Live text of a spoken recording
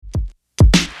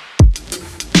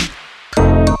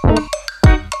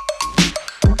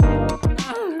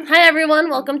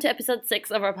everyone. Welcome to episode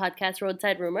 6 of our podcast,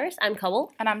 Roadside Rumors. I'm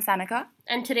Kawal. And I'm Sanika.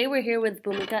 And today we're here with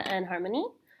Bhumika and Harmony.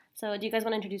 So do you guys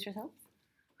want to introduce yourselves?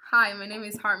 Hi, my name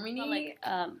is Harmony.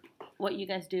 What you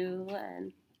guys do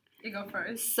and... You go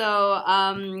first. So,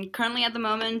 currently at the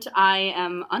moment, I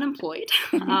am unemployed,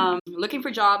 looking for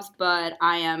jobs, but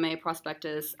I am a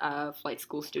prospectus flight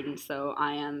school student, so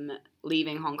I am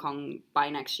leaving Hong Kong by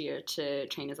next year to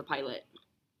train as a pilot.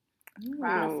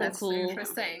 Wow, that's cool.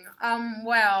 Interesting. I'm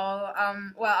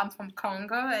from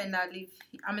Congo and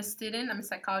I'm a student. I'm a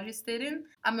psychology student.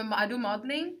 I do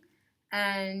modeling,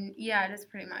 and yeah, that's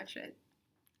pretty much it.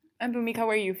 And Bhumika, where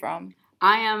are you from?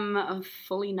 I am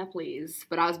fully Nepalese,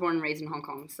 but I was born and raised in Hong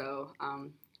Kong, so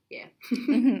yeah.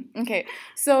 Okay,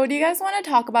 so do you guys want to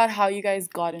talk about how you guys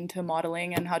got into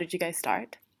modeling and how did you guys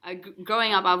start?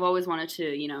 Growing up, I've always wanted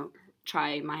to,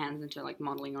 try my hands into like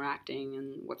modeling or acting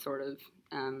and what sort of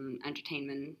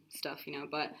entertainment stuff,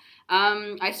 but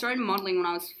I started modeling when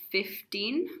I was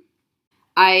 15.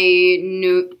 I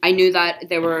knew that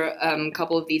there were a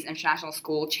couple of these international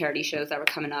school charity shows that were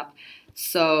coming up,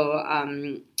 so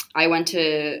I went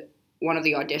to one of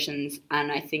the auditions,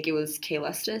 and I think it was Kay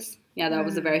Lestis. Yeah, that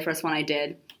was the very first one I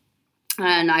did,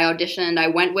 and I auditioned. I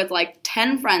went with like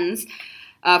 10 friends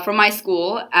from my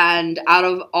school, and out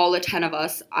of all the 10 of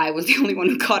us, I was the only one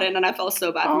who got in, and I felt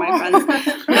so bad for my friends.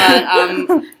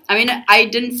 But, I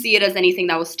didn't see it as anything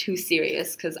that was too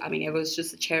serious, because, it was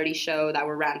just a charity show that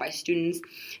were ran by students,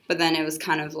 but then it was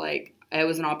kind of like, it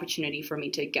was an opportunity for me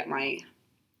to get my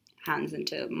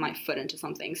foot into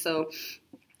something, so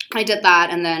I did that,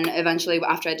 and then eventually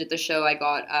after I did the show, I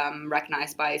got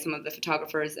recognized by some of the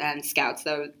photographers and scouts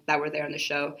that were there in the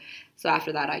show, so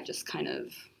after that, I just kind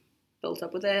of built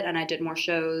up with it, and I did more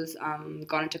shows,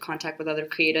 got into contact with other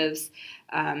creatives,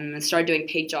 and started doing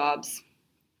paid jobs.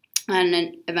 And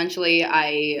then eventually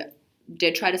I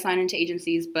did try to sign into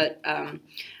agencies, but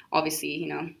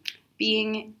obviously,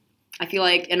 I feel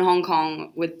like in Hong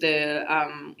Kong with the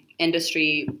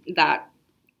industry that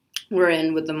we're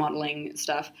in with the modeling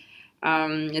stuff,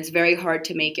 it's very hard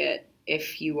to make it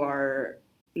if you are,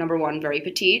 number one, very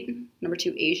petite, number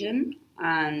two, Asian,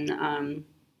 and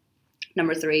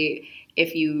number three,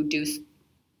 if you do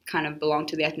kind of belong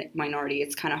to the ethnic minority,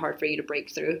 it's kind of hard for you to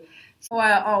break through.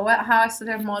 How I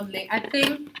started modeling, I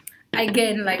think,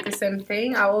 again, like the same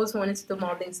thing. I always wanted to do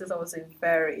modeling since I was a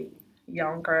very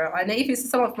young girl. And if you see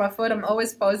some of my photos, I'm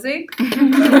always posing.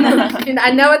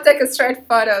 I never take a straight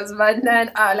photos, but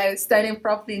then standing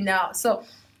properly now. So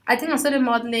I think I started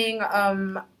modeling,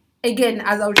 again,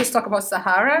 as I'll just talk about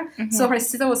Sahara. Mm-hmm. So her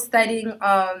sister was studying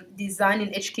design in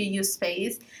HKU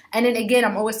space. And then again,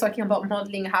 I'm always talking about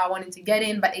modeling, how I wanted to get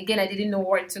in. But again, I didn't know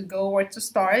where to go, where to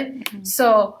start. Mm-hmm.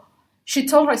 So she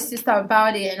told her sister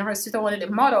about it, and her sister wanted a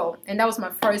model. And that was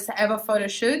my first ever photo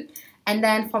shoot. And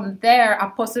then from there, I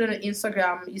posted it on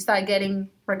Instagram. You start getting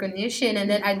recognition. And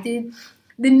then I did,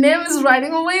 the name is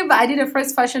running away, but I did a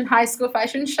first high school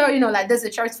fashion show. There's a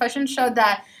church fashion show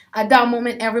that at that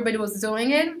moment, everybody was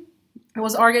doing it. It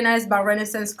was organized by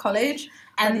Renaissance College.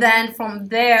 And then from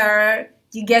there,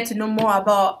 you get to know more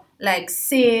about like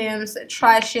Sims,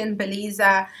 Trashin,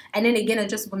 Beliza. And then again,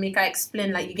 just Bhumika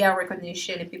explained, like you get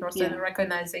recognition and people are starting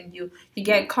recognizing you. You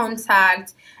get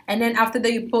contact. And then after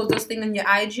that, you post those things on your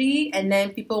IG. And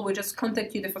then people will just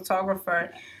contact you, the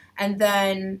photographer. And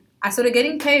then I started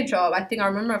getting paid job. I think I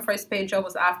remember my first paid job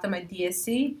was after my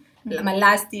DSC. Mm-hmm. My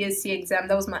last DSC exam,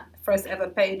 that was my first ever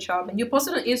paid job. And you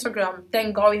posted on Instagram.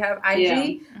 Thank God we have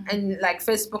IG and like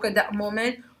Facebook at that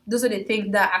moment. Those are the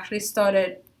things that actually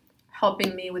started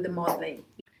helping me with the modeling.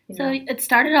 So it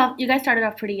started off. You guys started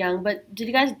off pretty young, but do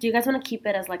you guys want to keep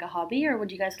it as like a hobby, or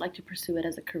would you guys like to pursue it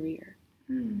as a career?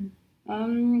 To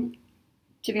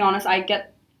be honest, I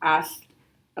get asked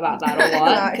about that a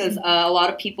lot because a lot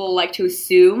of people like to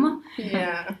assume.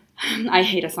 Yeah. I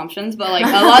hate assumptions, but like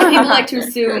a lot of people like to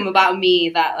assume about me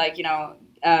that like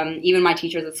even my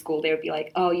teachers at school, they would be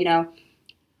like, oh,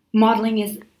 modeling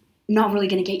is not really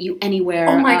going to get you anywhere.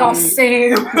 Oh my god,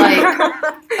 same.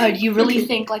 Do you really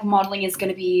think like modeling is going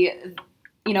to be,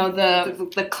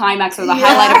 the climax or the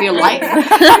highlight of your life?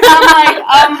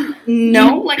 I'm like,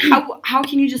 no. Like, how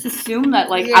can you just assume that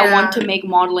like I want to make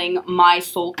modeling my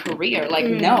sole career? Like,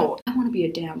 no, I want to be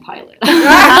a damn pilot. But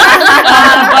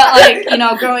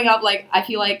like, growing up, like I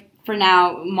feel like for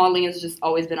now, modeling has just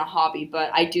always been a hobby.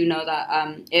 But I do know that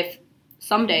if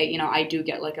someday, I do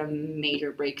get like a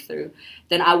major breakthrough,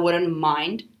 then I wouldn't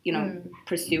mind,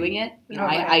 pursuing it.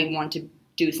 I want to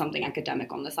do something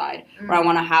academic on the side, or I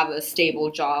want to have a stable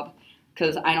job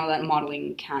because I know that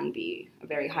modeling can be a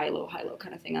very high low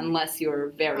kind of thing, unless you're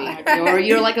very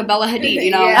you're like a Bella Hadid,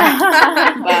 you know.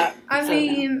 Yeah. But I so,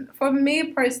 mean, for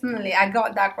me personally, I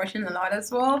got that question a lot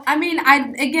as well. I mean,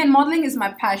 modeling is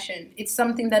my passion. It's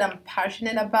something that I'm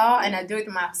passionate about, and I do it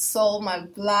with my soul, my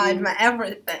blood, my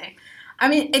everything. I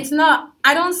mean,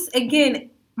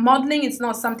 modeling is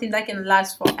not something that can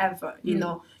last forever, you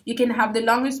know. You can have the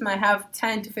longest might have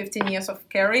 10 to 15 years of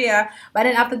career, but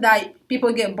then after that,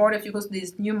 people get bored of you because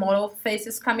there's new model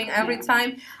faces coming every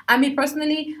time. I mean,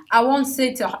 personally, I won't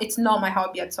say it's not my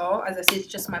hobby at all. As I said, it's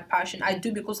just my passion. I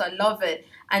do because I love it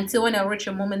until when I reach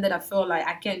a moment that I feel like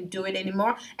I can't do it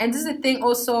anymore. And this is the thing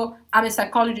also, I'm a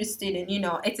psychology student, you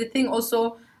know. It's a thing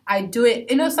also, I do it.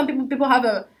 You know, some people have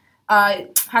a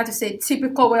how to say,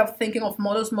 typical way of thinking of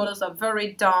models. Models are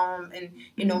very dumb, and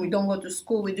you know, we don't go to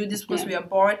school. We do this because we are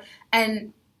bored.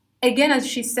 And again, as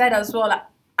she said as well,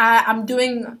 I'm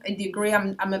doing a degree.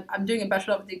 I'm doing a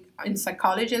bachelor in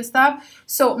psychology and stuff.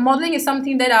 So modeling is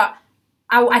something that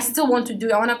I still want to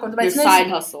do. I want to contribute. Your side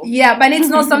hustle. Yeah, but it's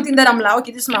not something that I'm like,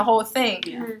 okay, this is my whole thing.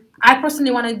 Yeah. I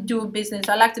personally want to do business.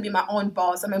 I like to be my own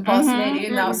boss. I'm a boss lady,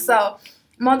 you know. So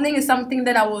modeling is something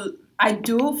that I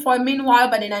do for a meanwhile,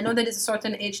 but then I know that it's a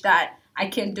certain age that I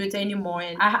can't do it anymore,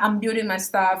 and I'm building my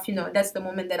stuff. You know, that's the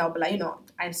moment that I'll be like, you know,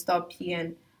 I stop here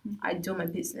and I do my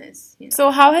business. You know?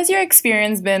 So how has your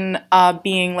experience been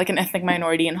being like an ethnic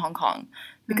minority in Hong Kong?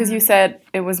 Because you said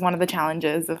it was one of the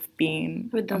challenges of being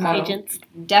with those model. agents.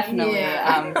 Definitely,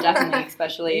 definitely,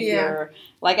 especially if you're,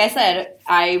 like I said,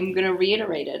 I'm going to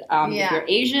reiterate it. If you're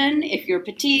Asian, if you're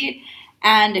petite,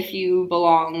 and if you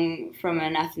belong from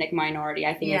an ethnic minority,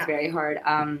 I think it's very hard.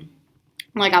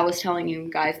 Like I was telling you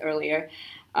guys earlier,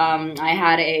 I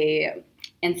had a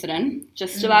incident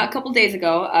just about a couple days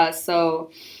ago. So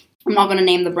I'm not going to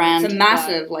name the brand. It's a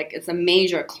massive, it's a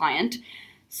major client.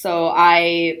 So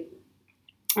I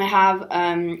have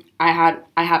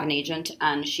an agent,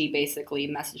 and she basically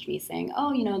messaged me saying,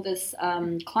 oh, you know, this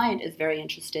client is very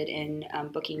interested in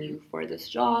booking you for this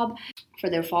job for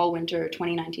their fall-winter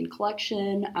 2019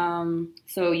 collection.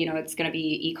 So, you know, it's going to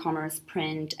be e-commerce,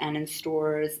 print, and in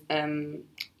stores,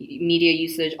 media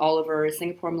usage all over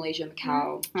Singapore, Malaysia,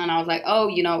 Macau. And I was like, oh,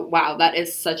 you know, wow, that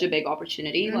is such a big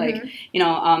opportunity. Like, you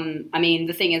know, I mean,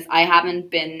 the thing is, I haven't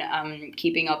been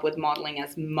keeping up with modeling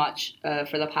as much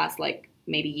for the past,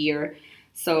 maybe year.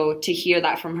 So to hear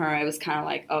that from her, it was kind of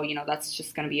like, oh, you know, that's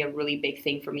just going to be a really big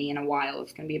thing for me in a while.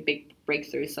 It's going to be a big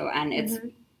breakthrough. So, and it's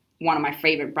one of my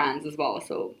favorite brands as well,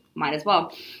 so might as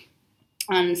well.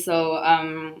 And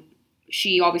so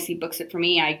she obviously books it for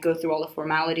me. I go through all the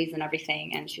formalities and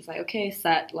everything, and she's like, okay,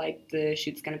 set, the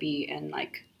shoot's going to be in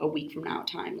a week from now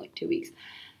time, 2 weeks.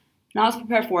 And I was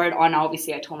prepared for it, and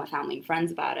obviously I told my family and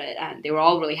friends about it, and they were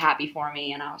all really happy for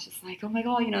me, and I was just like, oh my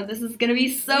god, you know, this is going to be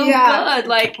so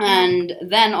good, and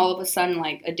then all of a sudden,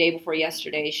 a day before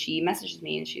yesterday, she messages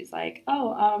me, and she's like,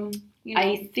 oh, you know,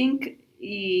 I think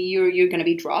you're going to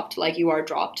be dropped, you are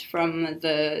dropped from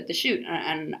the shoot,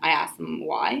 and I asked them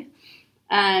why,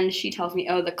 and she tells me,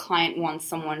 oh, the client wants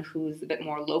someone who's a bit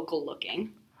more local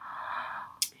looking,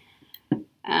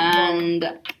 and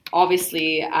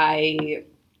obviously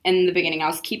in the beginning, I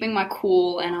was keeping my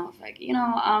cool, and I was like, you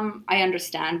know, I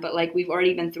understand, but, we've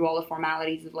already been through all the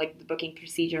formalities of, the booking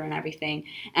procedure and everything,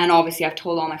 and obviously I've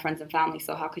told all my friends and family,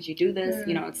 so how could you do this?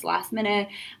 You know, it's last minute.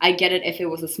 I get it if it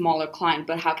was a smaller client,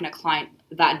 but how can a client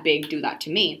that big do that to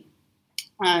me?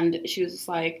 And she was just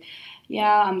like,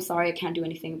 yeah, I'm sorry, I can't do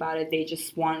anything about it. They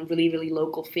just want really, really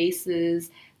local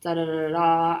faces,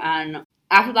 da-da-da-da-da, and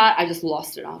after that, I just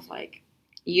lost it. I was like,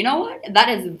 you know what? That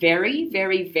is very,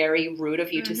 very, very rude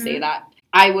of you to say that.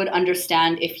 I would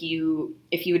understand if you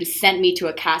would send me to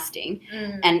a casting,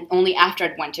 and only after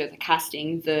I went to the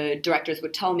casting, the directors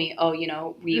would tell me, oh, you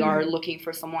know, we are looking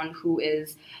for someone who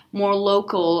is more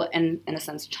local and, in a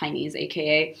sense, Chinese,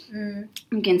 aka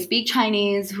who can speak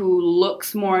Chinese, who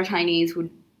looks more Chinese, who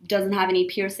doesn't have any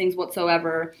piercings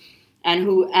whatsoever,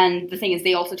 and the thing is,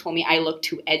 they also told me I look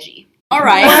too edgy. All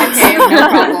right, okay, no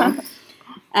problem.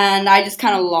 And I just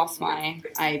kind of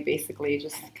I basically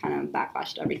just kind of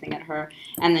backlashed everything at her.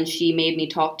 And then she made me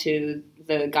talk to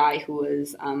the guy who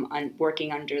was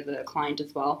working under the client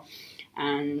as well.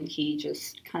 And he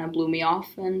just kind of blew me off.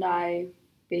 And I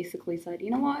basically said,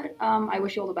 you know what, I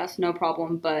wish you all the best, no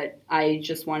problem. But I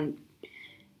just want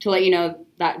to let you know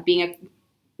that being a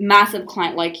massive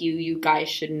client like you guys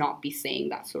should not be saying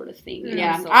that sort of thing.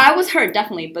 Yeah, so I was hurt,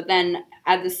 definitely. But then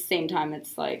at the same time,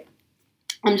 it's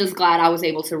I'm just glad I was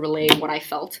able to relay what I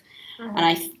felt, and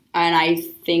I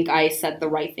think I said the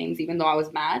right things, even though I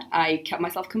was mad. I kept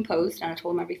myself composed, and I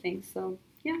told him everything. So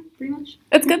yeah, pretty much.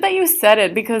 It's good that you said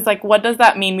it because, like, what does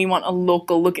that mean? We want a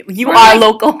local look. You Or, are like-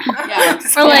 local. Yeah.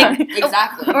 Or like,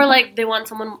 Exactly. or like they want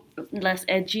someone less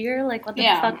edgier. Like, what the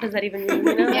Yeah. fuck does that even mean?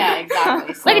 You know? Yeah,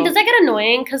 exactly. So, Like, does that get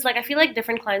annoying? Because like I feel like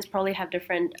different clients probably have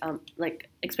different like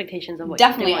expectations of what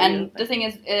definitely, they want and you, the thing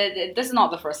is, this is not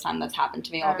the first time that's happened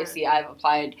to me. Obviously, I've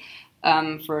applied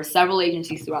for several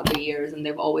agencies throughout the years, and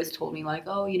they've always told me like,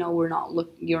 oh, you know,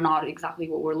 you're not exactly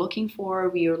what we're looking for.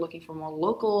 We are looking for more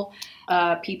local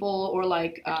people, or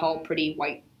like a tall, pretty,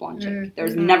 white, blonde chick.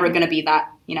 There's never gonna be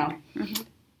that, you know,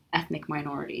 ethnic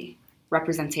minority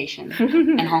representation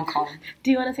in Hong Kong. Do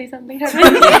you want to say something,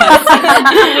 Herman?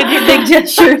 With your big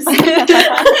gestures.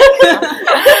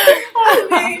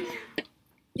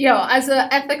 Yo, as an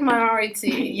ethnic minority,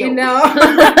 Yo. you know. So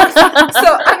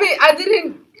I mean,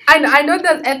 I know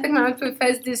that ethnic minority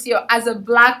refers this year as a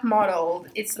black model.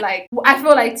 It's like I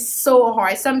feel like it's so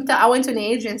hard. Sometimes I went to an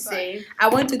agency. I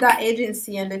went to that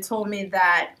agency and they told me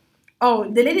that, oh,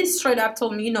 the lady straight up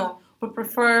told me, you know, we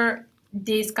prefer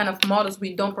these kind of models.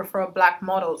 We don't prefer black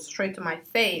models. Straight to my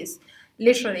face.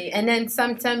 Literally. And then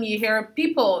sometimes you hear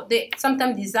people,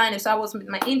 sometimes designers. So I was with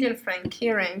my Indian friend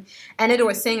Kieran, and they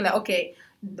were saying like, okay,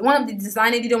 one of the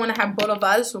designers didn't want to have both of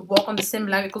us walk on the same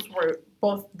line because we're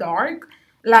both dark.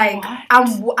 Like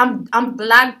I'm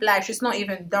black. She's not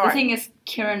even dark. The thing is,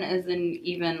 Kieran isn't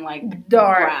even like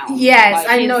Dark. brown. Yes,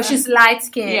 Like, I know she's light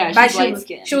skinned. Yeah, but she's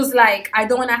light-skinned. She was like, I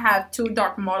don't want to have two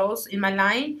dark models in my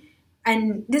line.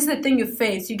 And this is the thing you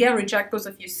face. You get rejected because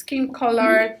of your skin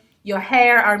color, your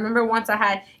hair. I remember once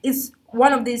it's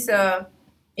one of these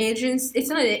agents.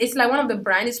 It's like one of the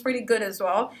brands. It's pretty good as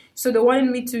well. So they wanted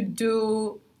me to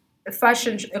do a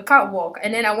catwalk.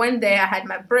 And then I went there. I had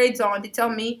my braids on. They tell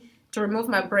me to remove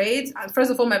my braids.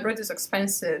 First of all, my braids is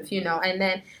expensive, you know. And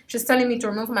then she's telling me to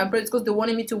remove my braids because they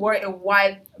wanted me to wear a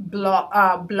white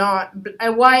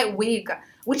white wig,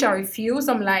 which I refuse.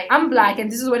 I'm like, I'm black, and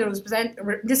this is what it represents.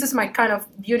 This is my kind of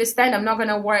beauty stand. I'm not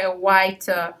gonna wear a white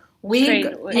wig.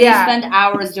 Straight wig. And you spend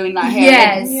hours doing that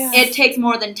hair. Yes. It takes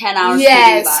more than 10 hours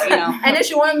Yes. to do that, you know. And then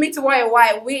she wanted me to wear a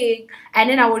white wig, and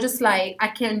then I was just like, I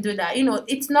can't do that. You know,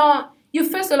 it's not. You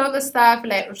face a lot of stuff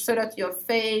like so that your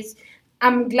face.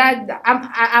 I'm glad.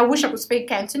 I wish I could speak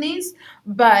Cantonese,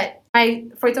 but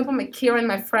for example, my Kieran,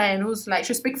 my friend, who's like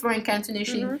she speaks fluent Cantonese,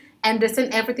 she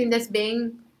understands everything that's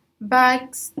being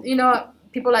back. You know,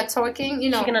 people are talking. You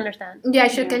know, She can understand. yeah,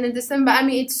 she can understand. But I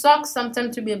mean, it sucks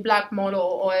sometimes to be a black model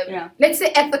or let's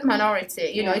say ethnic minority.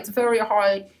 You know, it's very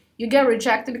hard. You get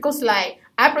rejected because like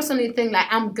I personally think like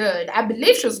I'm good. I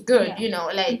believe she's good. Yeah. You know,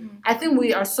 like I think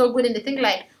we are so good, and the thing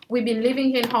like. We've been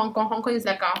living here in Hong Kong. Hong Kong is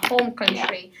like our home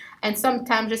country. And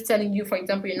sometimes just telling you, for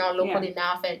example, you're not local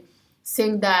enough and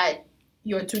saying that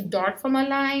you're too dark for my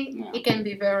line, it can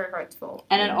be very hurtful.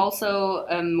 And it also,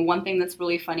 one thing that's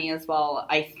really funny as well,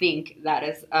 I think that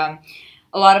is, a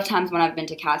lot of times when I've been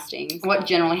to castings, what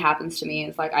generally happens to me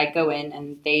is like I go in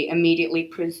and they immediately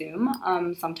presume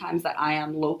sometimes that I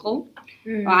am local.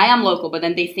 Well, I am local, but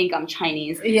then they think I'm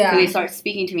Chinese. Yeah. So they start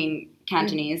speaking to me in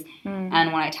Cantonese.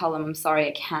 And when I tell them, I'm sorry,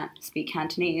 I can't speak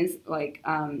Cantonese, like,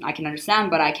 I can understand,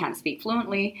 but I can't speak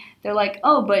fluently, they're like,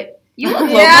 oh, but you look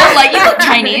local, like, you look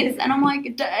Chinese. And I'm like,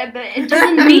 it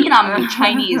doesn't mean I'm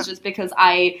Chinese just because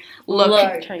I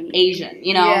look Chinese. Asian,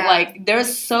 you know? Yeah. Like,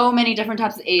 there's so many different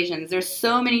types of Asians. There's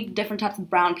so many different types of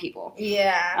brown people.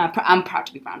 Yeah. I'm proud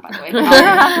to be brown, by the way.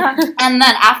 And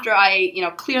then after I,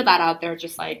 clear that out, they're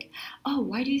just like, oh,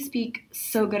 why do you speak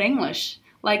so good English?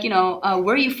 Like, where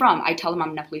are you from? I tell them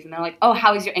I'm Nepalese, and they're like, oh,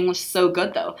 how is your English so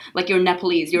good, though? Like, you're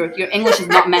Nepalese. Your English is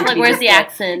not meant to Like, be where's this the good.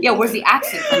 accent? Yeah, where's the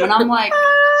accent from? And I'm like,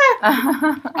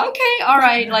 okay, all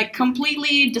right. Like,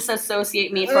 completely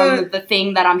disassociate me from the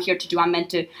thing that I'm here to do. I'm meant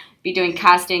to be doing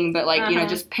casting, but, like,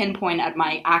 just pinpoint at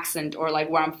my accent or, like,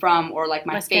 where I'm from or, like,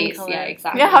 my skin face. color. Yeah,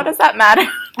 exactly. Yeah, how does that matter?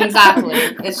 Exactly.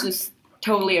 It's just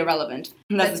totally irrelevant.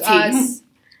 That's the tea. us.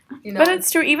 You know. But it's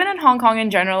true, even in Hong Kong in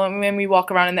general, when we walk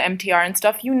around in the MTR and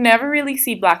stuff, you never really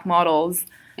see black models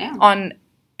on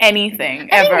anything,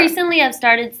 I ever. think recently I've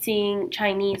started seeing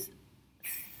Chinese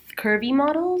curvy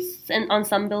models and on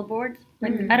some billboards.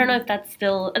 Like, I don't know if that's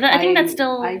still. I think that's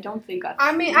still. I don't think that's.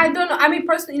 I mean, I don't know. I mean,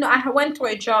 personally, I went to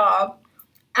a job,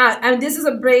 and this is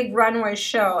a big runway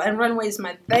show, and runway is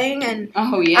my thing, and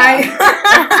Oh, yeah.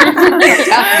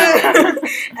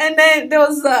 and then there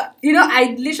was,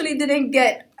 I literally didn't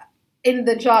get in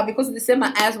the job because they said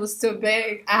my ass was too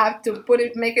big. I have to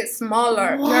make it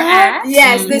smaller. Your ass?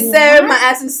 Yes, they said my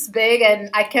ass is big and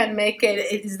I can't make it.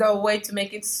 It is no way to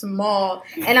make it small.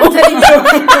 And I'm telling you.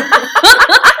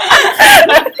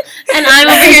 And I'm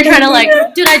over here trying to like,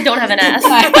 dude, I don't have an ass.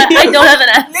 I don't have an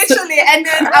ass. Literally, and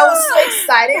then I was so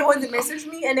excited when they messaged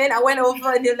me, and then I went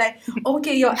over and they're like,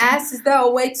 okay, your ass, is there a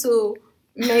way to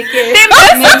make it?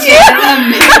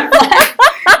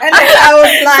 And then I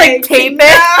was like tape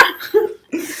it.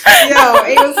 Yo,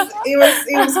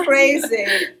 it was crazy.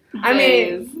 I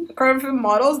mean, curvy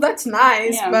models, that's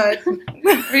nice, but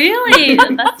really,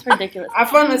 that's ridiculous. I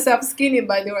found myself skinny,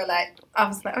 but they were like, I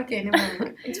was like, okay, never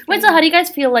mind. Wait, so how do you guys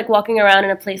feel like walking around in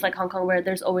a place like Hong Kong where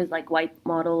there's always like white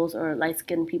models or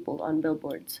light-skinned people on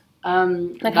billboards?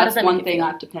 That's one thing I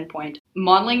have to pinpoint.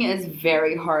 Modeling is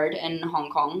very hard in Hong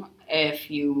Kong if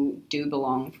you do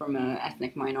belong from an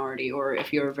ethnic minority or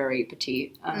if you're very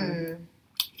petite.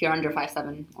 If you're under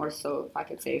 5'7" or so, if I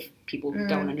could say, if people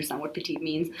don't understand what petite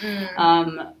means.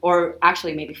 Or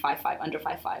actually maybe 5'5", under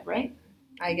 5'5", right?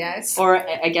 I guess. Or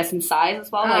I guess in size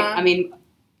as well. Like, I mean,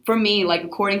 for me, like,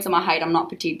 according to my height, I'm not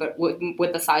petite, but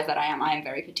with the size that I am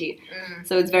very petite.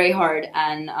 So it's very hard.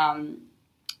 And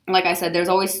like I said, there's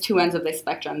always two ends of the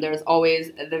spectrum. There's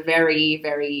always the very,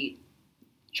 very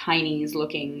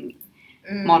Chinese-looking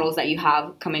models that you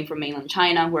have coming from mainland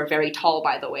China, who are very tall,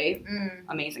 by the way,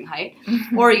 amazing height.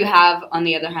 Or you have, on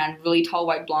the other hand, really tall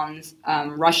white blondes,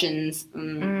 Russians,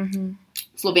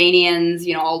 Slovenians,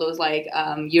 you know, all those like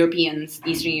Europeans,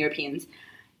 Eastern Europeans.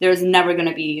 There's never going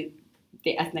to be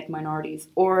the ethnic minorities,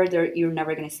 or you're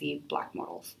never going to see black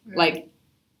models. Like,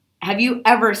 have you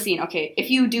ever seen, okay,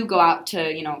 if you do go out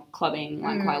to, you know, clubbing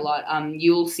like quite a lot,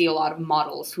 you'll see a lot of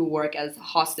models who work as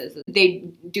hostesses. They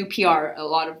do PR, a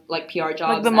lot of like PR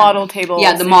jobs. Like the model tables.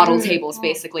 Yeah, the model tables,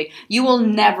 basically. You will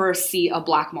never see a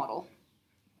black model.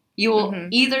 You will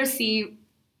either see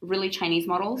really Chinese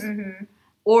models,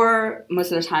 or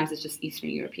most of the times it's just Eastern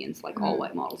Europeans, like all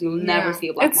white models. You'll never see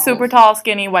a black model. It's super tall,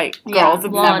 skinny, white girls.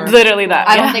 Yeah, it's literally that.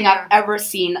 I don't think I've ever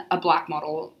seen a black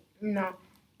model. No.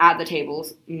 At the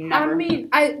tables, never. I mean,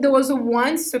 there was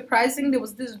there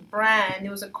was this brand,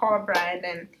 it was a car brand,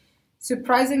 and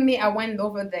surprisingly, I went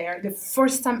over there. The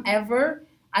first time ever,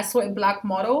 I saw a black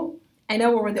model, and then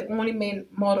we were the only main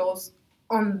models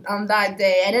on that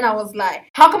day. And then I was like,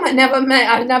 how come I've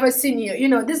never seen you? You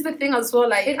know, this is the thing as well.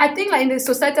 Like, I think like in the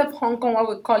society of Hong Kong, what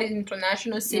we call it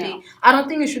international city, I don't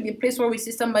think it should be a place where we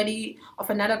see somebody of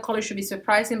another color should be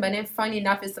surprising. But then funny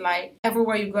enough, it's like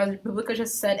everywhere you go, Rebecca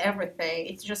just said everything.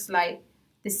 It's just like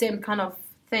the same kind of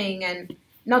thing. And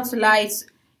not to lie,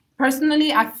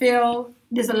 personally, I feel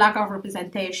there's a lack of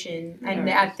representation. And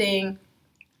I think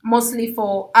mostly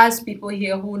for us people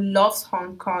here who loves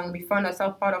Hong Kong, we find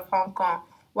ourselves part of Hong Kong.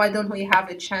 Why don't we have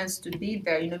a chance to be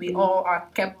there? You know, we all are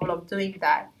capable of doing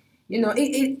that. You know,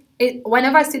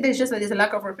 whenever I see this, just like there's a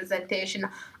lack of representation.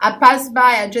 I pass by,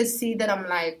 I just see that, I'm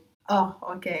like, oh,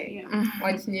 okay,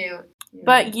 what's new?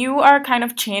 But you are kind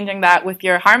of changing that with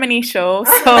your Harmony show,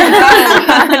 so you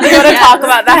want to talk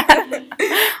about that?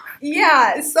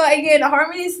 Yeah, so again,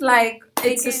 Harmony is like,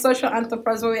 it's a social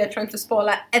enterprise where we are trying to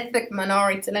spotlight ethnic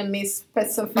minority. Let me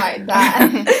specify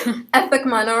that. Ethnic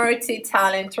minority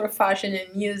talent through fashion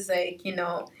and music, you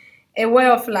know. A way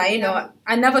of like, you know,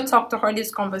 I never talked to her this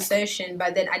conversation,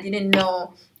 but then I didn't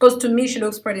know. Because to me, she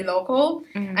looks pretty local.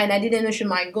 And I didn't know she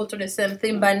might go through the same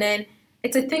thing. But then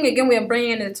it's a thing, again, we are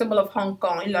bringing in the symbol of Hong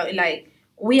Kong. You know, like,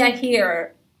 we are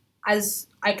here as...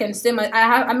 I can say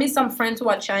I meet some friends who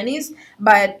are Chinese,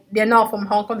 but they're not from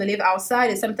Hong Kong. They live outside.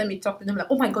 And sometimes we talk to them like,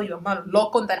 "Oh my God, you're more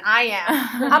local than I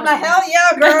am." I'm like, "Hell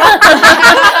yeah, girl!"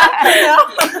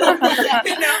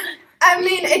 you know? I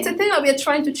mean, it's a thing that we're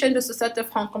trying to change the society of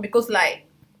Hong Kong because, like,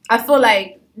 I feel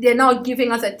like they're not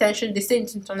giving us attention. They say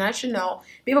it's international.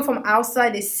 People from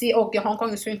outside, they see, okay, Hong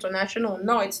Kong is so international.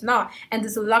 No, it's not. And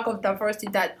there's a lack of diversity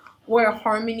that where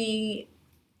Harmony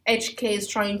HK is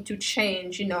trying to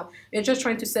change, you know. We're just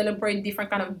trying to celebrate different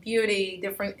kind of beauty,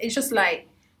 it's just like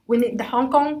the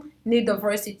Hong Kong need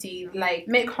diversity, like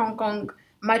make Hong Kong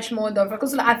much more diverse.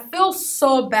 Because like, I feel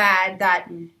so bad that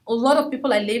a lot of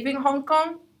people are leaving Hong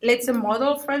Kong, let's say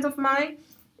model friends of mine,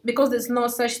 because there's no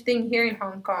such thing here in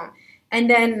Hong Kong. And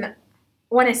then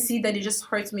when I see that, it just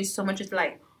hurts me so much. It's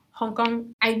like, Hong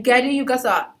Kong, I get it, you guys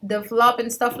are developed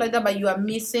and stuff like that, but you are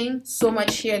missing so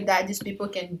much here that these people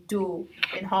can do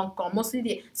in Hong Kong.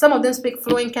 Mostly, some of them speak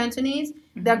fluent Cantonese.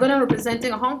 They're going to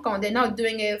representing Hong Kong. They're not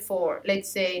doing it for, let's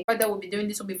say, what they will be doing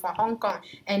this will be for Hong Kong.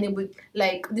 And it would,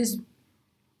 like, this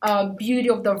beauty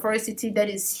of diversity that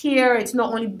is here. It's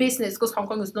not only business, because Hong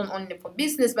Kong is not only for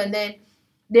business, but then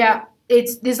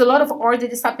there's a lot of art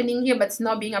that is happening here, but it's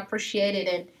not being appreciated.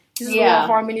 And this is what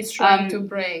Harmony is trying to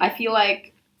bring. I feel like,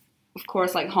 of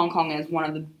course, like Hong Kong is one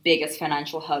of the biggest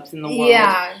financial hubs in the world.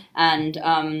 Yeah. And,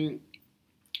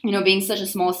 you know, being such a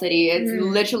small city, it's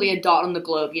literally a dot on the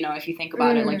globe, you know, if you think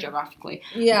about it, like, geographically.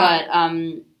 Yeah.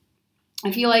 But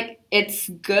I feel like it's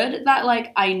good that,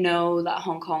 like, I know that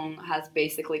Hong Kong has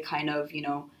basically kind of, you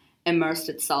know, immersed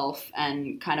itself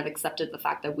and kind of accepted the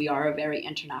fact that we are a very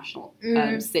international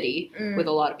city with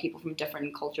a lot of people from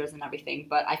different cultures and everything.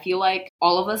 But I feel like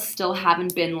all of us still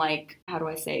haven't been, like, how do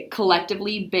I say,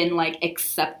 collectively been, like,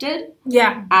 accepted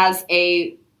as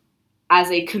a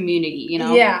community, you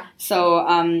know? Yeah.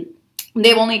 So,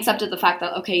 they've only accepted the fact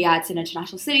that, okay, yeah, it's an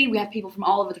international city, we have people from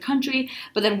all over the country,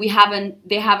 but then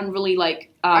they haven't really, like,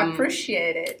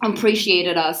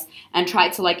 appreciated us and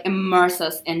tried to, like, immerse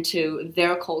us into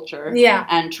their culture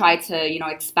and try to, you know,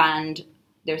 expand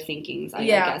their thinkings, I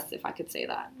guess, if I could say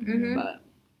that. But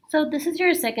so this is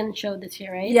your second show this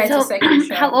year, right? Yeah, it's the second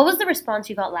show. What was the response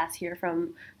you got last year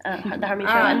from the Harmony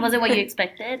show, and was it what you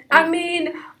expected? I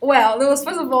mean, well, there was,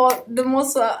 first of all, the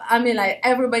most, like,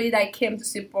 everybody that came to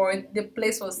support, the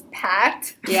place was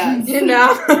packed. Yeah. You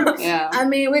know? Yeah. I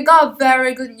mean, we got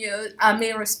very good news. I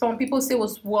mean, response. People say it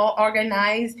was well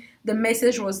organized. The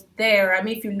message was there. I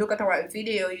mean, if you look at our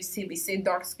video, we say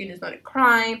dark skin is not a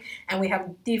crime, and we have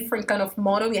different kind of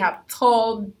model. We have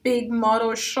tall, big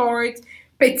model, short,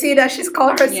 petite, as she's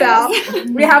called herself. Yes.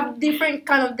 We have different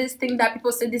kind of this thing that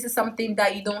people say this is something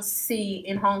that you don't see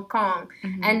in Hong Kong.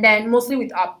 And then mostly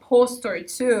with our poster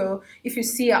too. If you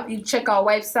see, you check our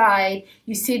website,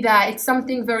 you see that it's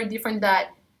something very different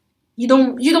that you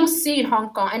don't see in Hong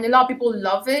Kong, and a lot of people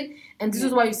love it. And this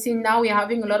is why you see now we're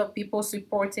having a lot of people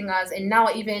supporting us, and now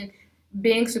even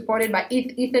being supported by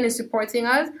Ethan is supporting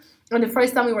us. And the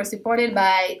first time we were supported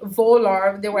by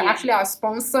Volar, they were actually our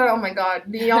sponsor. Oh my God,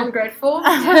 beyond grateful.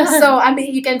 So, I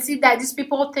mean, you can see that these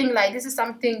people think like this is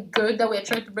something good that we're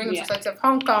trying to bring to the society of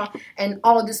Hong Kong, and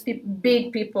all these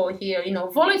big people here. You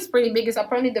know, Volar is pretty big. It's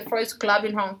apparently the first club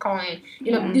in Hong Kong. And,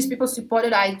 you know, these people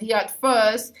supported the idea at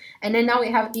first, and then now we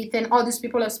have Ethan. All these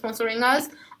people are sponsoring us.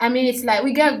 I mean, it's like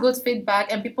we get good feedback,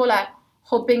 and people are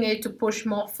hoping it to push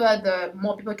more further,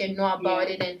 more people can know about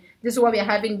it, and this is why we're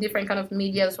having different kind of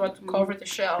media as well to cover the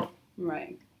show.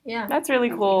 Right. Yeah. That's really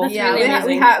cool. That's Yeah,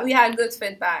 really we had good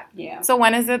feedback. Yeah. So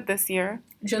when is it this year?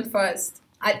 June 1st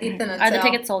at Ethan Hotel. Are the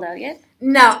tickets sold out yet?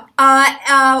 No.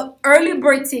 Early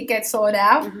bird tickets sold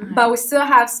out, but we still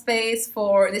have space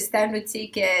for the standard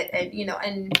ticket, and you know,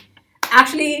 and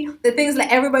actually the things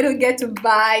like everybody who get to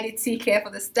buy the ticket for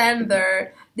the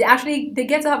standard, they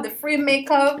get to have the free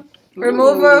makeup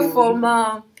remover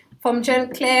from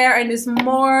Jen Claire, and there's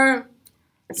more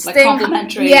like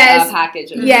complimentary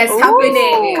packages. Yes,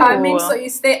 happening, coming. Cool. So you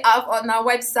stay up on our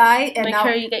website, and make now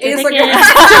sure you get your Instagram.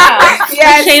 tickets.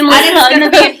 Yes, Shameless and it's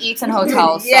gonna be an Eton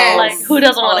hotel. So Yes. Like, who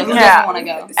doesn't want to go? Who doesn't want to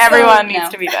go? Everyone needs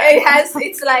to be there.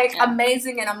 It's like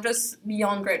amazing, and I'm just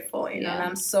beyond grateful, you know, and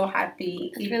I'm so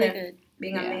happy. It's really good.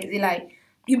 Being amazing, like.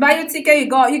 You buy your ticket, you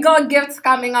got gifts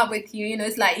coming up with you. You know,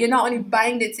 it's like you're not only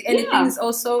buying the ticket. And the thing is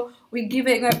also we give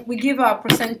a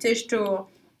percentage to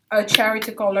a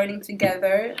charity called Learning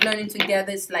Together. Learning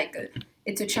Together is like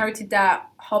it's a charity that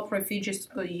help refugees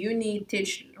go to uni,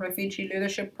 teach refugee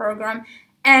leadership program,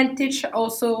 and teach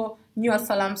also new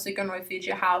asylum seeking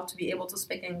refugee how to be able to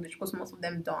speak English, because most of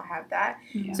them don't have that.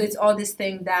 Yeah. So it's all this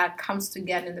thing that comes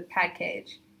together in the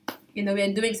package. You know,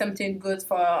 we're doing something good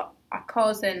for our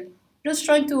cause, and just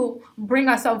trying to bring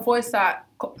ourselves voice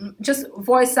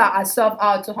ourselves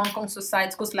out to Hong Kong society,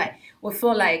 because like we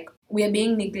feel like we are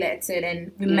being neglected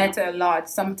and we matter a lot.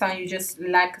 Sometimes you just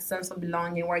lack a sense of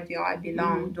belonging. Where do I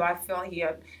belong? Do I feel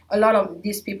here? A lot of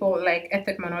these people, like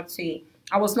ethnic minority,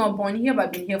 I was not born here, but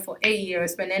I've been here for 8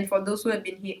 years. But then for those who have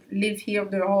been here, live here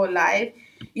their whole life,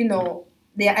 you know,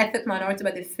 they are ethnic minority,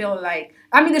 but they feel like,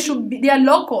 I mean, they are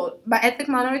local, but ethnic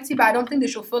minority, but I don't think they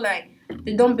should feel like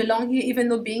they don't belong here, even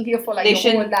though being here for like they their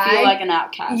whole life. They shouldn't feel like an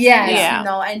outcast. Yes, you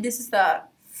know, and this is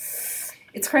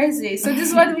it's crazy. So this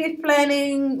is what we're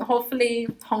planning. Hopefully,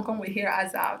 Hong Kong will hear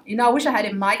us out. You know, I wish I had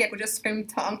a mic. I could just scream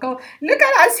to Uncle, look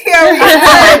at us here.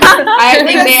 I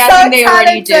think they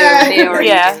already do. They already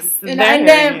do. You know, and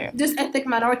then this ethnic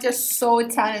minority is so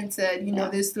talented. You know,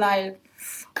 this like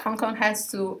Hong Kong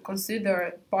has to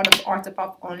consider part of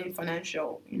Artapop only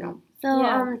financial. You know.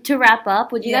 So to wrap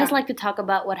up, would you guys like to talk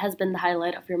about what has been the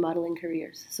highlight of your modeling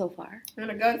careers so far? I'm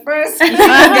gonna go first.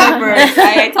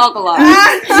 I talk a lot.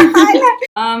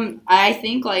 I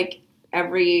think like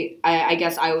I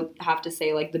guess I would have to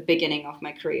say like the beginning of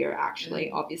my career actually,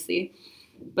 obviously.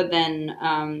 But then,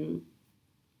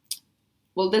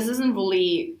 well, this doesn't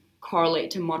really correlate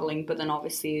to modeling, but then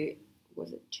obviously,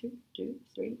 was it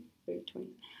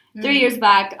 3 years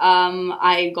back,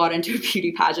 I got into a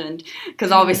beauty pageant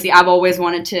because obviously I've always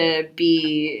wanted to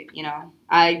be, you know,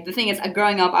 the thing is,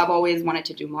 growing up, I've always wanted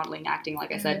to do modeling, acting,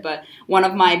 like I said, but one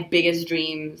of my biggest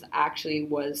dreams actually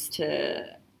was to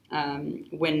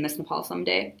win Miss Nepal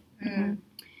someday. Mm.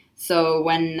 So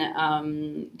when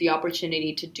the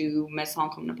opportunity to do Miss Hong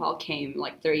Kong Nepal came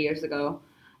like 3 years ago,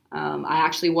 I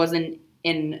actually wasn't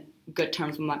in good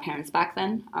terms with my parents back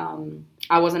then.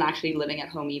 I wasn't actually living at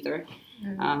home either.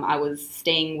 I was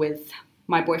staying with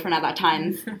my boyfriend at that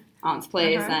time's aunt's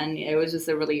place, and it was just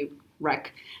a really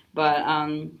wreck. But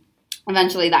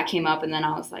eventually that came up, and then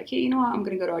I was like, hey, you know what? I'm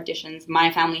going to go to auditions.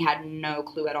 My family had no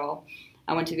clue at all.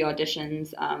 I went to the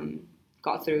auditions,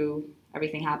 got through,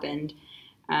 everything happened,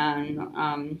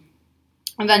 and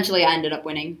eventually I ended up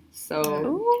winning.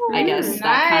 So I guess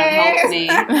that kind of helped me.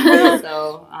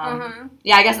 So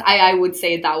yeah, I guess I would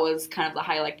say that was kind of the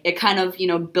highlight. It kind of, you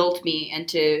know, built me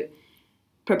into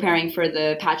preparing for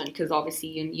the pageant, because obviously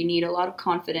you need a lot of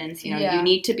confidence. You know, you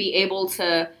need to be able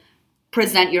to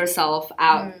present yourself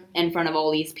out in front of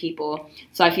all these people.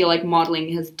 So I feel like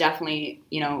modeling has definitely,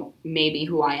 you know, made me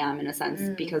who I am in a sense,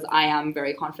 because I am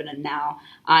very confident now.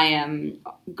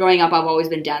 Growing up, I've always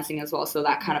been dancing as well, so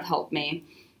that kind of helped me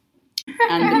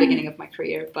and the beginning of my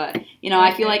career. But, you know,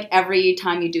 I feel like every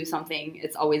time you do something,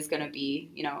 it's always going to be,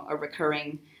 you know, a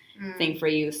recurring thing for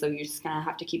you, so you're just gonna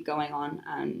have to keep going on,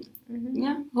 and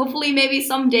yeah, hopefully maybe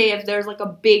someday if there's like a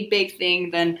big thing,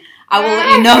 then I will let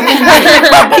you know.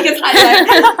 My biggest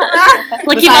highlight.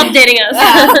 Well, keep updating us.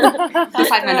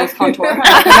 Besides my nose contour,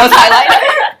 nose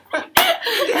highlight.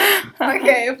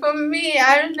 Okay, for me,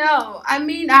 I don't know. I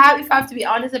mean, if I have to be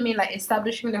honest, I mean, like,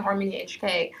 establishing the Harmony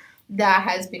HK, that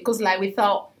has, because like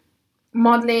without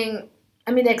modeling,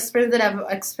 I mean, the experience that I've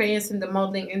experienced in the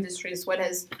modeling industry is what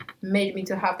has made me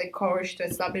to have the courage to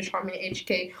establish Harmony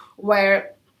HK,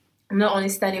 where I'm not only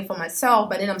standing for myself,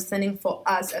 but then I'm standing for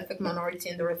us, ethnic minority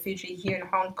and the refugee here in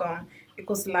Hong Kong.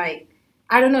 Because, like,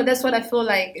 I don't know, that's what I feel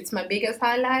like it's my biggest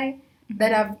highlight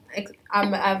that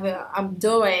I'm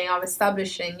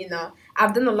establishing. You know,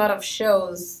 I've done a lot of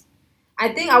shows. I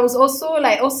think I was also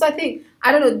I think,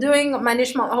 I don't know, doing my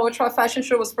Niche Malhotra fashion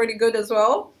show was pretty good as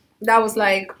well. That was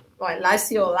like,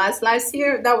 last year or last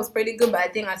year, that was pretty good. But I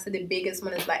think I said the biggest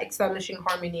one is like establishing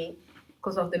Harmony,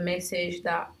 because of the message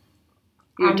that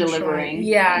you're delivering.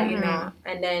 Yeah, you know,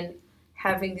 and then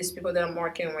having these people that I'm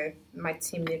working with, my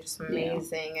team, they're just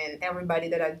amazing, and everybody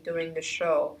that are doing the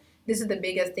show. This is the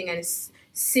biggest thing, and it's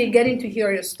getting to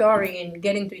hear your story and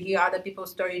getting to hear other people's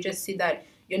story. You just see that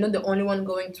you're not the only one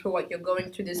going through what you're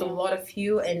going through. There's a lot of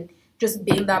you, and just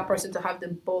being that person to have the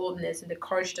boldness and the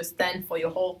courage to stand for your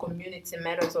whole community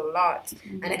matters a lot.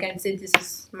 And I can say this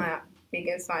is my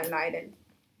biggest highlight, and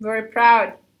very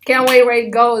proud. Can't wait where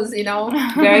it goes, you know.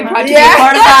 Very proud to be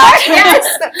part of that.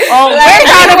 Yes. Oh, very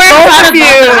proud of both of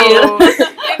you.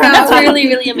 That's really,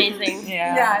 really amazing.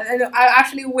 Yeah. And I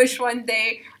actually wish one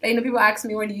day, like, you know, people ask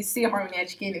me, when do you see Harmony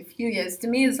HK in a few years? To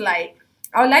me, it's like,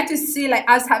 I would like to see, like,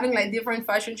 us having, like, different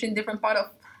fashion shows in different part of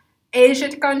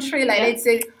Asian country. Like, let's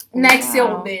say next year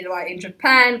will be, like, in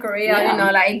Japan, Korea, you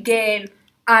know, like, again,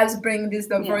 us bring this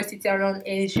diversity around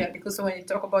Asia. Because when you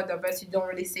talk about diversity, you don't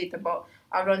really see it about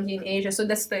around in Asia. So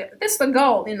that's the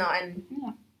goal, you know, and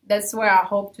that's where I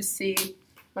hope to see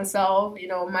myself, you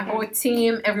know, my whole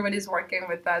team, everybody's working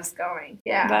with us going.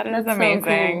 Yeah. That is That's so amazing.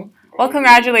 cool. Well,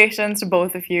 congratulations to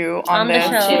both of you on the this.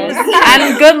 show.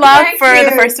 And good luck Thank for you.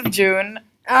 the 1st of June.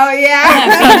 Oh, Be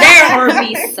yeah. there or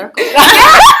be circled.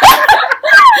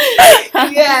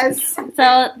 Yes.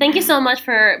 So thank you so much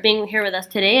for being here with us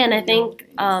today, and I think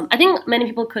many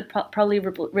people could probably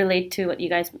relate to what you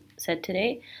guys said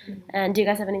today. And do you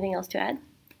guys have anything else to add?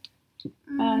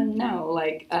 No.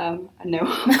 No.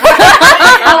 Of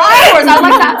course, I'd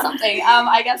like to add something.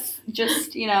 I guess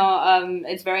just, you know,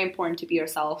 it's very important to be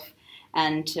yourself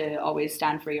and to always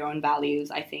stand for your own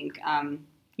values. I think,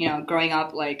 you know, growing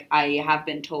up, like, I have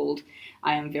been told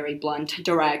I am very blunt,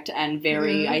 direct, and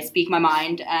very, I speak my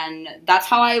mind, and that's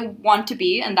how I want to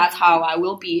be, and that's how I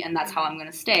will be, and that's how I'm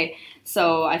going to stay.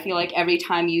 So I feel like every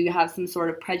time you have some sort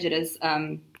of prejudice,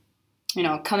 you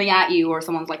know, coming at you, or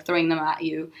someone's like throwing them at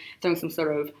you, throwing some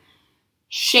sort of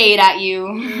shade at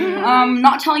you,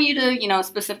 not telling you to, you know,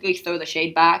 specifically throw the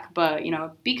shade back, but, you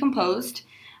know, be composed,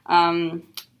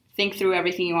 think through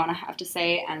everything you want to have to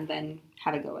say, and then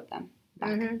have a go at them.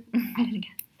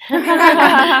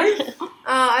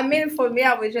 I mean, for me,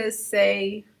 I would just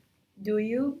say, do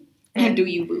you? And do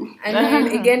you, boo? And then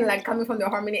again, like, coming from the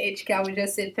Harmony HK, I would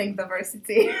just say thank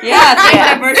diversity. Yeah,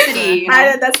 thank diversity. You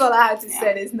know? That's all I have to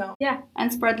say is no. Yeah.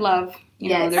 And spread love. You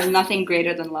know, there's nothing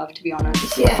greater than love, to be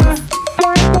honest. Yeah.